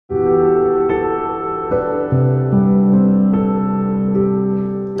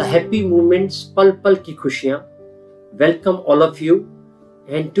happy moments, pal pal ki khushiyan. Welcome all of you.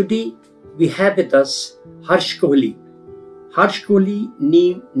 And today we have with us Harsh Kohli. Harsh Kohli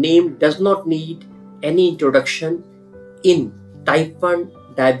name does not need any introduction in type 1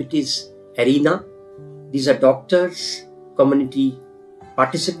 diabetes arena. These are doctors, community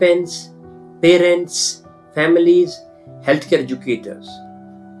participants, parents, families, healthcare educators.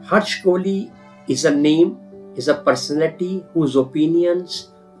 Harsh Kohli is a name, is a personality whose opinions,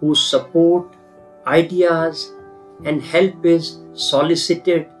 whose support, ideas, and help is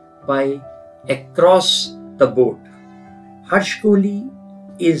solicited by across the board. Harsh Kohli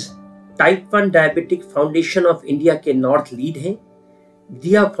is type 1 diabetic foundation of India के north lead हैं,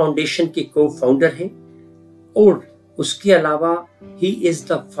 दिया foundation के को founder हैं और उसके अलावा he is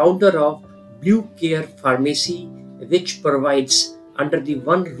the founder of blue care pharmacy which provides under the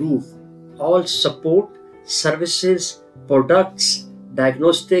one roof all support services products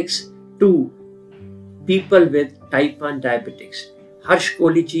diagnostics to people with type 1 diabetics. हर्ष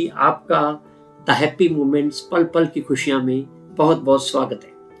कोहली जी, आपका द हैप्पी मोमेंट्स पल पल की खुशियां में बहुत बहुत स्वागत है.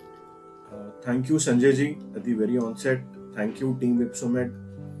 Thank you, Sanjay ji, at the very onset. Thank you, Team Ipsomed.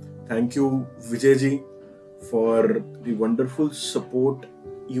 Thank you, Vijay ji, for the wonderful support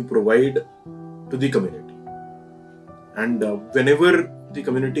you provide to the community. And whenever the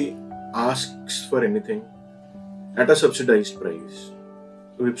community asks for anything at a subsidized price,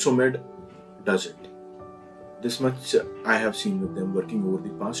 Ipsomed does it. This much I have seen with them working over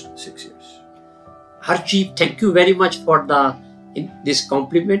the past 6 years. Harshi, thank you very much for this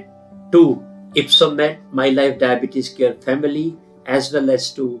compliment to Ipsomed, My Life Diabetes Care family, as well as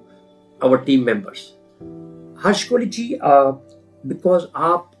to our team members. Harsh Kohli ji, because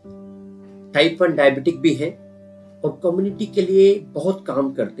आप type 1 diabetic भी हैं और community के लिए बहुत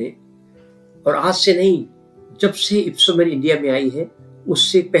काम करते हैं और आज से नहीं, जब से इप्सोमेड इंडिया में आई है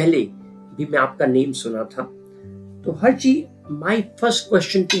उससे पहले भी मैं आपका नेम सुना था. तो हर्ष जी, my first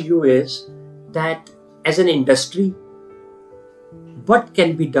question to you is that as an industry what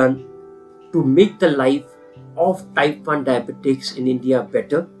can be done to make the life of type 1 diabetics in India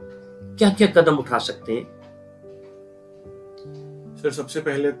better? क्या क्या कदम उठा सकते हैं? सर, सबसे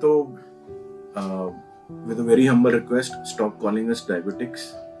पहले तो with a very humble request, stop calling us diabetics.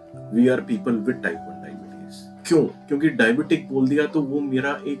 We are people with type 1 diabetes. क्यों? क्योंकि डायबिटिक बोल दिया तो वो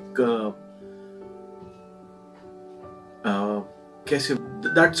मेरा एक कैसे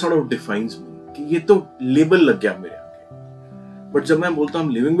that sort of defines me कि ये तो लेबल लग गया मेरे. बट जब मैं बोलता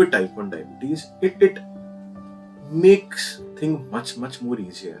हूँ living with type 1 diabetes, it makes thing much more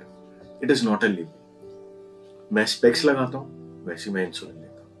easier. It is not a label. मैं स्पेक्स लगाता हूँ, वैसे मैं इंसुलिन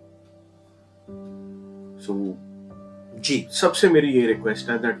लेता हूँ. सो जी, सबसे मेरी ये रिक्वेस्ट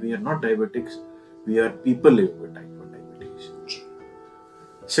है that we are not diabetics, we are people living with type 1 diabetes.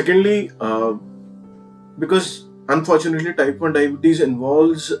 Secondly, because unfortunately type 1 diabetes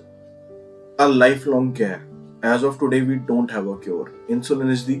involves a lifelong care. As of today, we don't have a cure. Insulin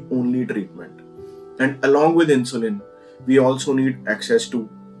is the only treatment. And along with insulin, we also need access to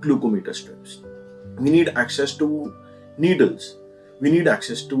glucometer strips. We need access to needles. We need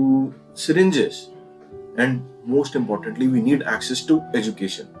access to syringes. And most importantly, we need access to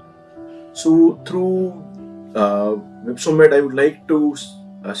education. So through Ipsomed, I would like to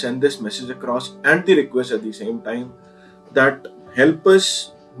send this message across and the request at the same time that help us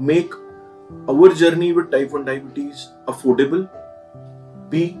make our journey with type 1 diabetes affordable.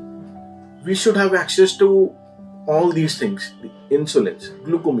 B, we should have access to all these things, the insulins,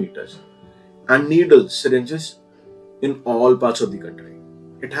 glucometers, and needles, syringes in all parts of the country.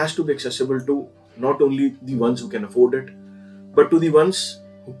 It has to be accessible to not only the ones who can afford it, but to the ones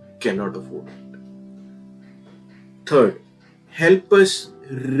who cannot afford it. Third, help us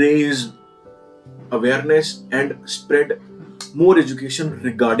raise awareness and spread more education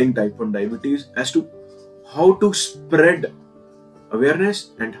regarding type 1 diabetes as to how to spread awareness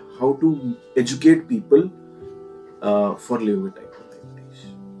and how to educate people for living with type 1 diabetes.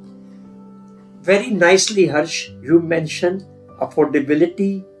 Very nicely, Harsh, you mentioned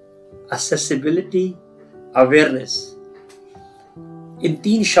affordability, accessibility, awareness. इन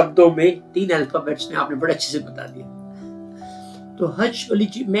 3 शब्दों में, 3 alphabets में आपने बड़े अच्छे से बता दिया. तो हर्ष कोहली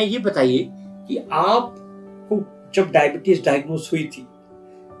जी, मैं ये बताइए कि आपको जब डायबिटीज डायग्नोस हुई थी,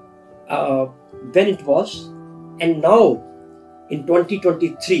 when it was, and now in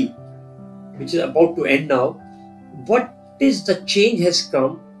 2023, which is about to end now, what is the change has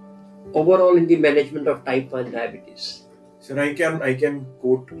come overall in the management of type 1 diabetes? Sir, I can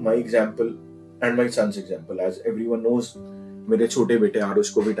quote my example and my son's example. As everyone knows, मेरे छोटे बेटे आरुष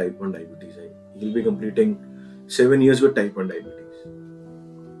को भी type 1 diabetes है. He'll be completing 7 years with type 1 diabetes.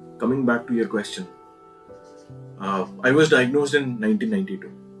 coming back to your question, I was diagnosed in 1992.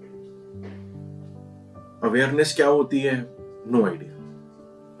 Awareness क्या होती है? No idea.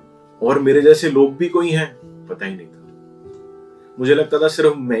 और मेरे जैसे लोग भी कोई हैं? पता ही नहीं था. मुझे लगता था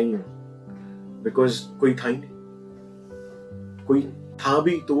सिर्फ मैं ही हूं, बिकॉज कोई था ही नहीं. कोई था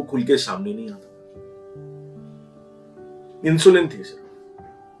भी तो वो खुल के सामने नहीं आता. इंसुलिन थी सिर्फ,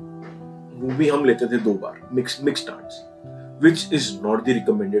 वो भी हम लेते थे 2 बार, mix starts, which is not the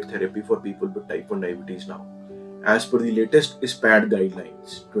recommended therapy for people with type 1 diabetes now. As per the latest SPAD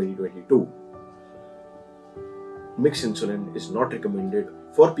guidelines 2022, mixed insulin is not recommended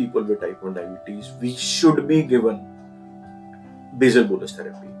for people with type 1 diabetes. We should be given basal bolus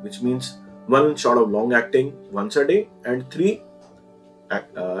therapy, which means 1 shot of long acting once a day and 3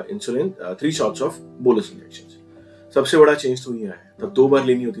 shots of bolus injections. सबसे बड़ा change तो ये है, तब 2 बार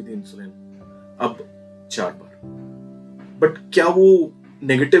लेनी होती थी insulin, अब 4 बार. बट क्या वो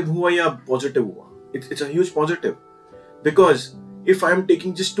नेगेटिव हुआ या पॉजिटिव हुआ? It's a huge positive, because if I am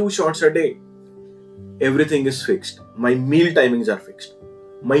taking just 2 shots a day, everything is fixed. My meal timings are fixed.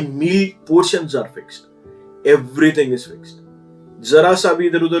 My meal portions are fixed. Everything is fixed. जरा सा भी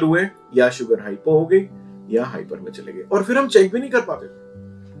इधर उधर हुए, या शुगर हाइपो हो गई या हाइपर में चले गए, और फिर हम चेक भी नहीं कर पाते थे.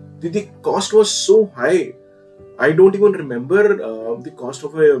 The cost was so high. I don't even remember the cost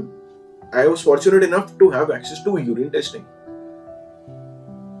of a. I was fortunate enough to have access to urine testing.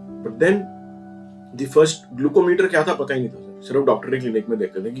 But then the first glucometer क्या था पता ही नहीं था. सिर्फ डॉक्टर के क्लिनिक में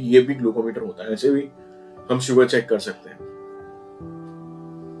देखते थे कि ये भी ग्लूकोमीटर होता है, ऐसे भी हम शुगर चेक कर सकते हैं.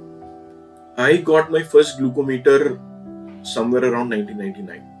 I got my first glucometer somewhere around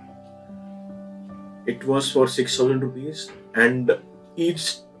 1999. It was for 6,000 rupees and each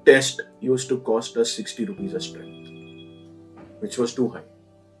test used to cost us 60 rupees a strength, which was too high.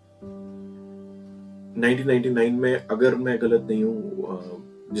 1999 में, अगर मैं गलत नहीं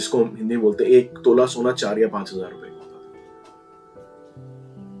हूँ, जिसको हम हिंदी में बोलते हैं 1 तोला सोना 4 या 5,000 रुपए का होता था.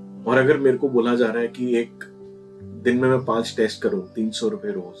 और अगर मेरे को बोला जा रहा है कि एक दिन में मैं 5 टेस्ट करूं, 300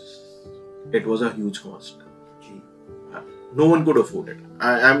 रुपए रोज, it was a huge cost. No one could afford it. I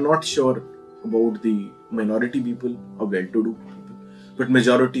am not sure about the minority people or well-to-do people, but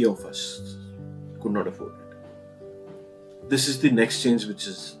majority of us could not afford it. This is the next change which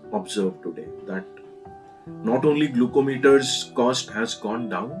is observed today, that not only glucometers cost has gone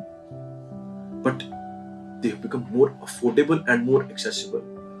down, but they have become more affordable and more accessible.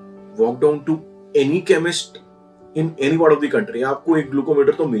 Walk down to any chemist in any part of the country, आपको एक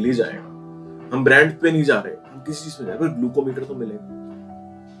glucometer तो मिल ही जाएगा. हम brand पे नहीं जा रहे, हम किसी चीज पे जा रहे, पर ग्लूकोमीटर तो मिलेगा.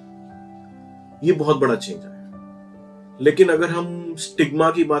 ये बहुत बड़ा चेंज है. लेकिन अगर हम स्टिग्मा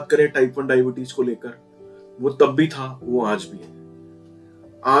की बात करें टाइप 1 डायबिटीज को लेकर, वो तब भी था, वो आज भी है.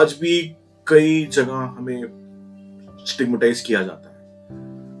 आज भी कई जगह हमें स्टिग्मेटाइज किया जाता है,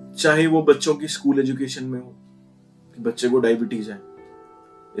 चाहे वो बच्चों की स्कूल एजुकेशन में हो कि बच्चे को डायबिटीज है,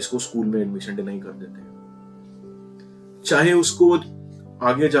 इसको स्कूल में एडमिशन डिनाई कर देते हैं, चाहे उसको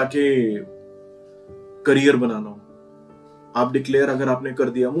आगे जाके करियर बनाना हो, आप डिक्लेयर अगर आपने कर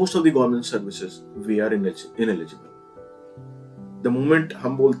दिया, most of the government services we are ineligible. The moment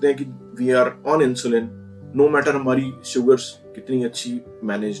हम बोलते हैं कि we are on insulin, no matter हमारी शुगर्स कितनी अच्छी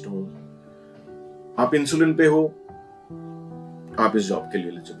मैनेज्ड हो, आप इंसुलिन पे हो, आप इस जॉब के लिए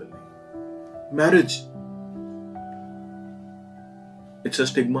एलिजिबल नहीं. Marriage, it's a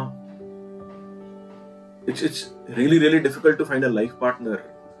stigma. It's really difficult to find a life partner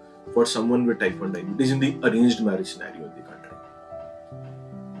for someone with type 1 diabetes in the arranged marriage scenario in the country.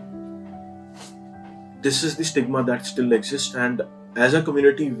 This is the stigma that still exists, and as a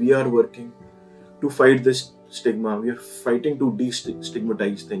community we are working to fight this stigma. We are fighting to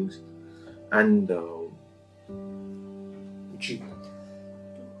destigmatize things, and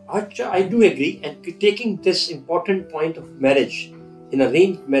I do agree, and taking this important point of marriage in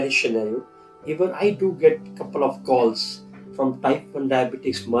arranged marriage scenario, even I do get a couple of calls from type 1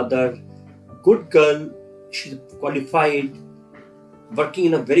 diabetics mother, good girl, she's qualified, working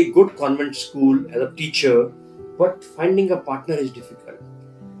in a very good convent school as a teacher, but finding a partner is difficult.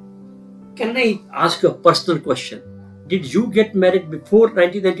 Can I ask you a personal question? Did you get married before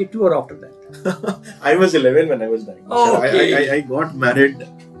 1992 or after that? I was 11 when I was diagnosed. Oh, okay. I got married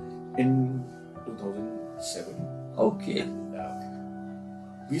in 2007. Okay.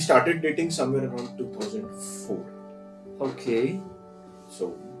 We started dating somewhere around 2004. Okay. So,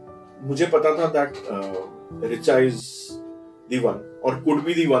 मुझे पता था that Richa is the one, or could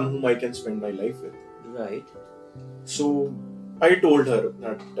be the one whom I can spend my life with. Right. So, I told her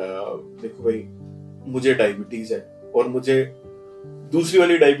that देखो भाई, मुझे diabetes है, और मुझे दूसरी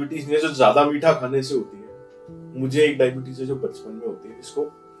वाली डायबिटीज नहीं है जो ज्यादा मीठा खाने से होती है. मुझे एक डायबिटीज है जो बचपन में होती है, जिसको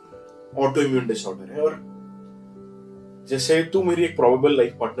ऑटो इम्यून डिसऑर्डर है, और जैसे तू मेरी एक प्रोबेबल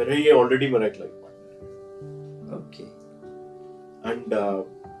लाइफ पार्टनर है, ये ऑलरेडी मेरा एक लाइफ पार्टनर है. Okay. And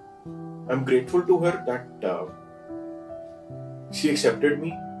I'm grateful to her that she accepted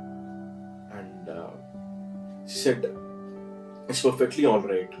me, and she said it's perfectly all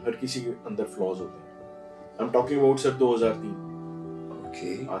right. हर किसी के अंदर flaws होते हैं. I'm talking about sir 2003.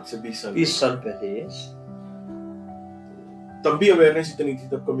 Okay. आज से 20 साल पहले. Yes. तब भी अवेयरनेस इतनी थी,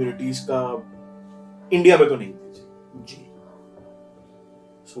 तब कम्युनिटीज का इंडिया में तो नहीं थी जी.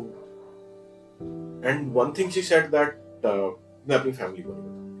 So and one thing she said that मैं अपनी फैमिली को नहीं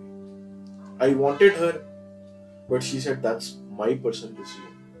बताऊंगी. I wanted her, but she said that's my personal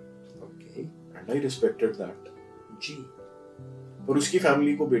decision. Okay. And I respected that. जी. और उसकी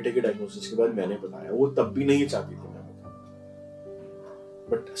फैमिली को बेटे के डायग्नोसिस के बाद मैंने बताया. वो तब भी नहीं चाहती थी मैं बताऊं.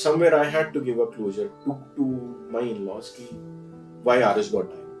 But somewhere I had to give a closure to my in-laws कि why RS got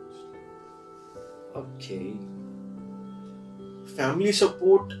diagnosed. Okay. Family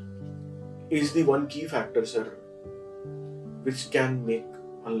support is the one key factor, sir, which can make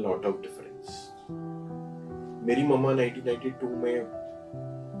a lot of difference. मेरी मम्मा 1992 में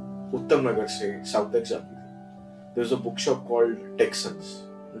उत्तम नगर से south तक जाती थी. There was a bookshop called Texans.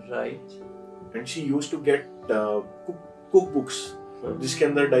 Right. And she used to get cookbooks जिसके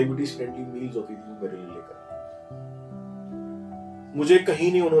अंदर diabetes friendly meals होती थी, मेरे लिए लेकर. मुझे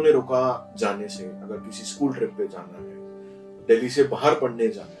कहीं नहीं उन्होंने रोका जाने से. अगर किसी स्कूल ट्रिप पे जाना है, दिल्ली से बाहर पढ़ने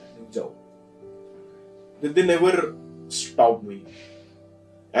जाना है, नहीं जाओ. They never stopped me.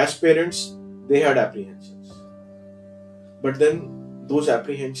 As parents, they had apprehensions. But then those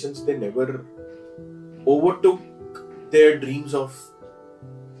apprehensions, they never overtook their dreams of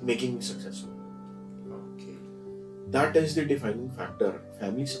making me successful. Okay. That is the defining factor.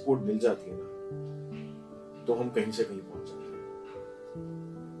 Family support मिल जाती है ना, तो हम कहीं से कहीं पहुंच जाते हैं.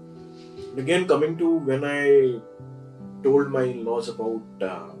 Again, coming to when I told my in-laws about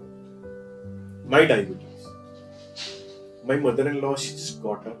my diabetes, my mother-in-law, she just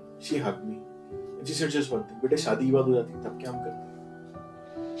got up, she hugged me, and she said just one thing, बेटे शादी की बात हो जाती तब क्या हम करते.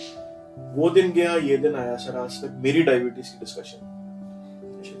 वो दिन गया, ये दिन आया सर, आज तक मेरी डायबिटीज की discussion.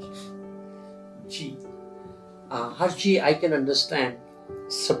 Ji. Harshi, I can understand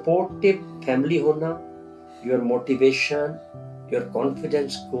supportive family होना, your motivation, your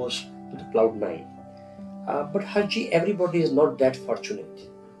confidence goes to the cloud nine. But Harji, everybody is not that fortunate.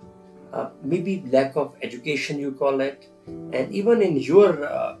 Maybe lack of education, you call it. And even in your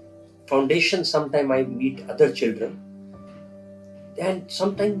foundation, sometime I meet other children. And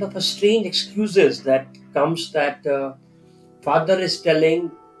sometimes of a strange excuses that comes that father is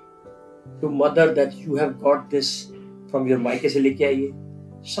telling to mother that you have got this from your मायके से लेके आई है.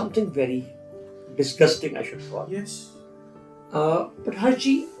 Something very disgusting, I should call. Yes. But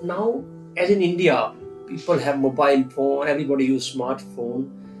Harji, now as in India, people have mobile phone, everybody use smartphone,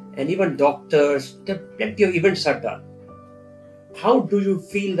 and even doctors, plenty of events are done. How do you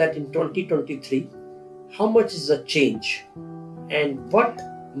feel that in 2023, how much is the change, and what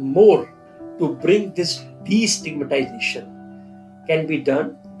more to bring this destigmatization can be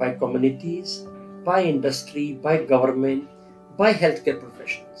done by communities, by industry, by government, by healthcare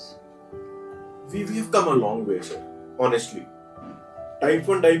professionals? We have come a long way, sir. Honestly, type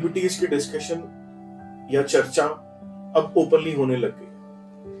 1 diabetes की discussion या चर्चा अब openly होने लग गई.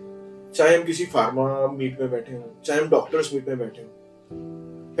 चाहे हम किसी फार्मा मीट में बैठे हों, चाहे हम डॉक्टर्स मीट में बैठे हों,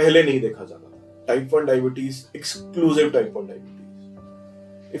 पहले नहीं देखा जाता था. Type 1 diabetes, exclusive type 1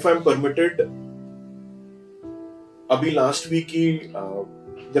 diabetes. If I am permitted, अभी last week he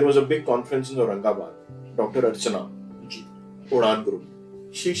there was a big conference in Aurangabad. Doctor अर्चना जी, उड़ान group,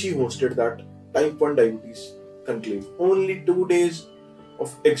 she hosted that type 1 diabetes conclave. Only 2 days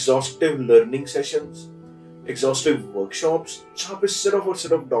of exhaustive learning sessions, exhaustive workshops, जहाँ पे सिर्फ और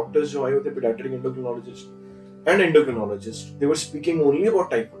सिर्फ doctors जो आए होते, pediatric endocrinologist and endocrinologist, they were speaking only about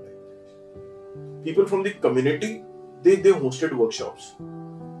type 1 diabetes. People from the community, they hosted workshops.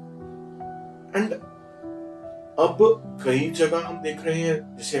 And अब कई जगह हम देख रहे हैं,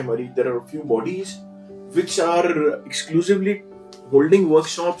 जैसे हमारी there are a few bodies which are exclusively holding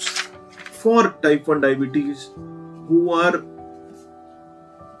workshops for type 1 diabetes, who are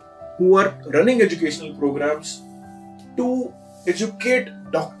running educational programs to educate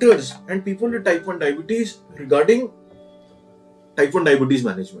doctors and people with type 1 diabetes regarding type 1 diabetes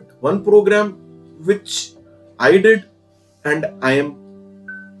management. One program which I did and I am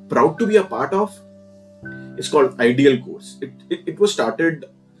proud to be a part of is called Ideal Course. It was started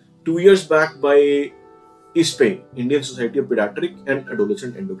 2 years back by ISPE, Indian Society of Pediatric and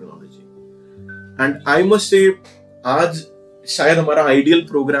Adolescent Endocrinology. And I must say, आज शायद हमारा ideal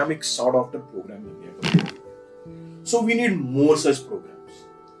programme एक sought after programme हो गया. So we need more such programs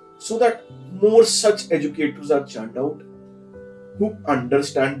so that more such educators are churned out who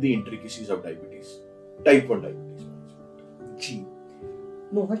understand the intricacies of diabetes, type 1 diabetes. Gee.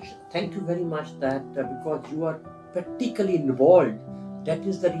 No, Harsh, thank you very much that because you are practically involved, that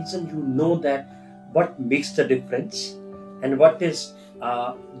is the reason you know that what makes the difference and what is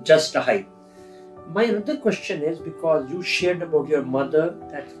just a hype. My another question is because you shared about your mother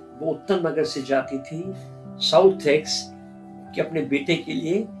that वो उत्तर नगर से जाती थी south x कि अपने बेटे के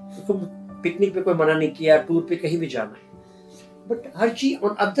लिए picnic पे कोई मना नहीं किया, टूर पे कहीं भी जाना है. But Harshi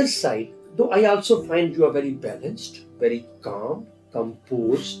on other side though I also find you are very balanced, very calm,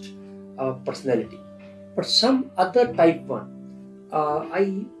 composed personality. But some other type 1,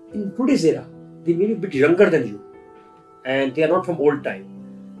 in today's era, they may be a bit younger than you and they are not from old time.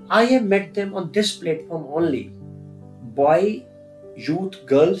 I have met them on this platform only, boy, youth,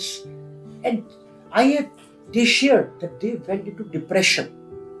 girls, and they shared that they went into depression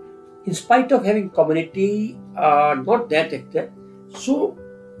in spite of having community, not that active. So,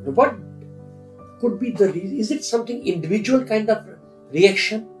 what could be the reason? Is it something individual kind of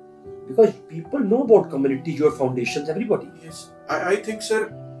reaction? Because people know about community, your foundations, everybody. Yes, I think sir,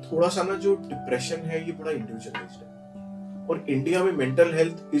 थोड़ा सा ना जो depression है ये बड़ा individualised है और India में mental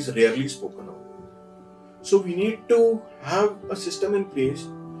health is rarely spoken of. So we need to have a system in place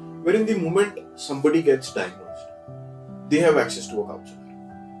wherein the moment somebody gets diagnosed, they have access to a counselor.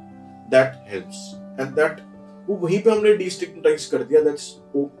 That helps, and that वो वहीं पे हमने destigmatize कर दिया. That's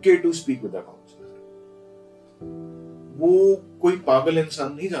okay to speak with a counselor. वो कोई पागल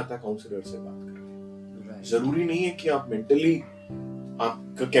इंसान नहीं जाता काउंसलर से बात करने. जरूरी नहीं है कि आप मेंटली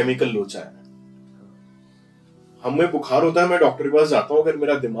आपका केमिकल लोचा है. हमें बुखार होता है, मैं डॉक्टर के पास जाता हूँ. अगर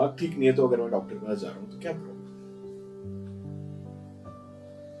मेरा दिमाग ठीक नहीं है तो अगर मैं डॉक्टर के पास जा रहा हूँ तो क्या प्रॉब्लम?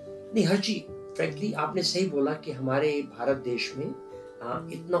 नहीं हर्षी, फ्रैंकली आपने सही बोला कि हमारे भारत देश में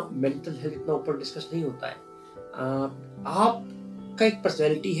इतना मेंटल हेल्थ इतना ऊपर डिस्कस नहीं होता है. आपका एक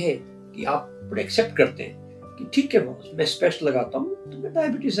पर्सनैलिटी है कि आप बड़े एक्सेप्ट करते हैं कि ठीक है बॉस, मैं स्पेशल लगाता हूँ तो मैं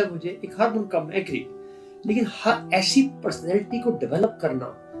डायबिटीज है, मुझे एक हार्मोन कम है, एग्री. लेकिन हर ऐसी पर्सनैलिटी को डेवलप करना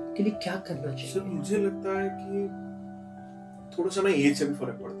के लिए क्या करना चाहिए? सर मुझे लगता है कि थोड़ा सा ना एज से भी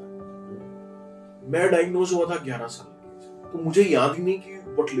फर्क पड़ता है. मैं डायग्नोज हुआ था 11 साल की, तो मुझे याद ही नहीं कि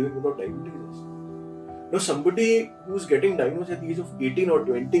what living without diabetes is. Now somebody who is getting diagnosed at the age of 18 or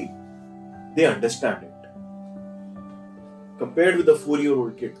 20, they understand it. Compared with a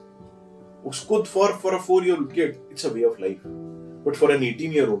 4-year-old kid, उसको for a 4-year-old kid it's a way of life, but for an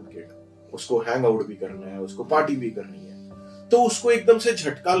 18-year-old kid उसको hang out भी करना है, उसको party भी करनी है, तो उसको एकदम से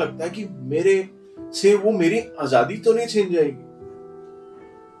झटका लगता है कि मेरे से वो मेरी आजादी तो नहीं छीन जाएगी.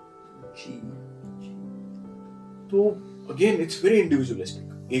 तो again it's very individualistic.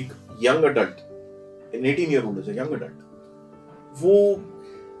 एक young adult, an 18-year-old is a young adult, वो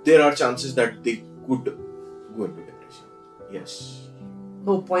there are chances that they could go into depression. Yes.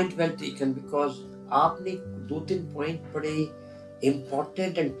 No, point well taken, because आपने 2-3 पॉइंट बड़े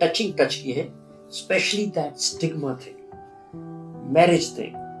important and touching touch किए हैं, especially that stigma thing, marriage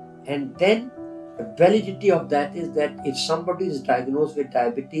thing, and then the validity of that is that if somebody is diagnosed with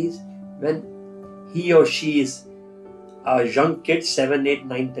diabetes when he or she is a young kid, 7, 8,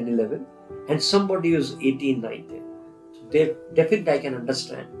 9, 10, 11, and somebody who's 18, 19, so they definitely I can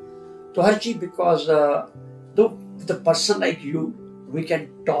understand. So Harshi, because though with a person like you, we can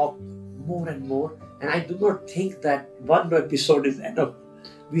talk more and more, and I do not think that one episode is enough.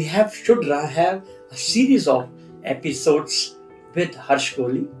 We should have a series of episodes with Harsh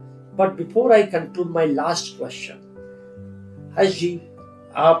Kohli. But before I conclude, my last question, Harshi,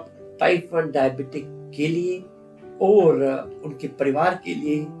 आप type 1 diabetic के लिए और उनके परिवार के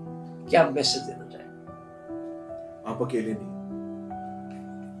लिए क्या message देना चाहेंगे? आप अकेले नहीं.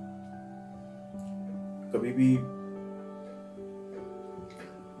 कभी भी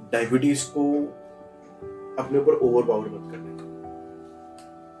डायबिटीज को अपने ऊपर ओवरपावर मत करने का.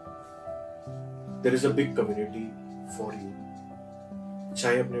 There is a big community for you.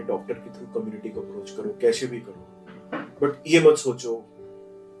 चाहे अपने डॉक्टर के थ्रू कम्युनिटी को अप्रोच करो, कैसे भी करो, बट ये मत सोचो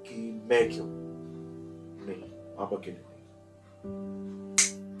कि मैं क्यों. नहीं, आप अकेले नहीं.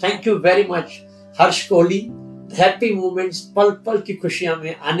 Thank you very much Harsh Kohli. Happy moments, पल पल की खुशियां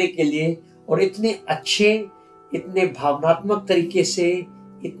में आने के लिए और इतने अच्छे, इतने भावनात्मक तरीके से,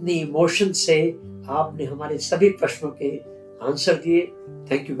 इतने इमोशन से आपने हमारे सभी प्रश्नों के आंसर दिए.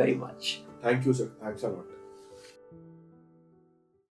 Thank you very much. Thank you sir, thanks a lot.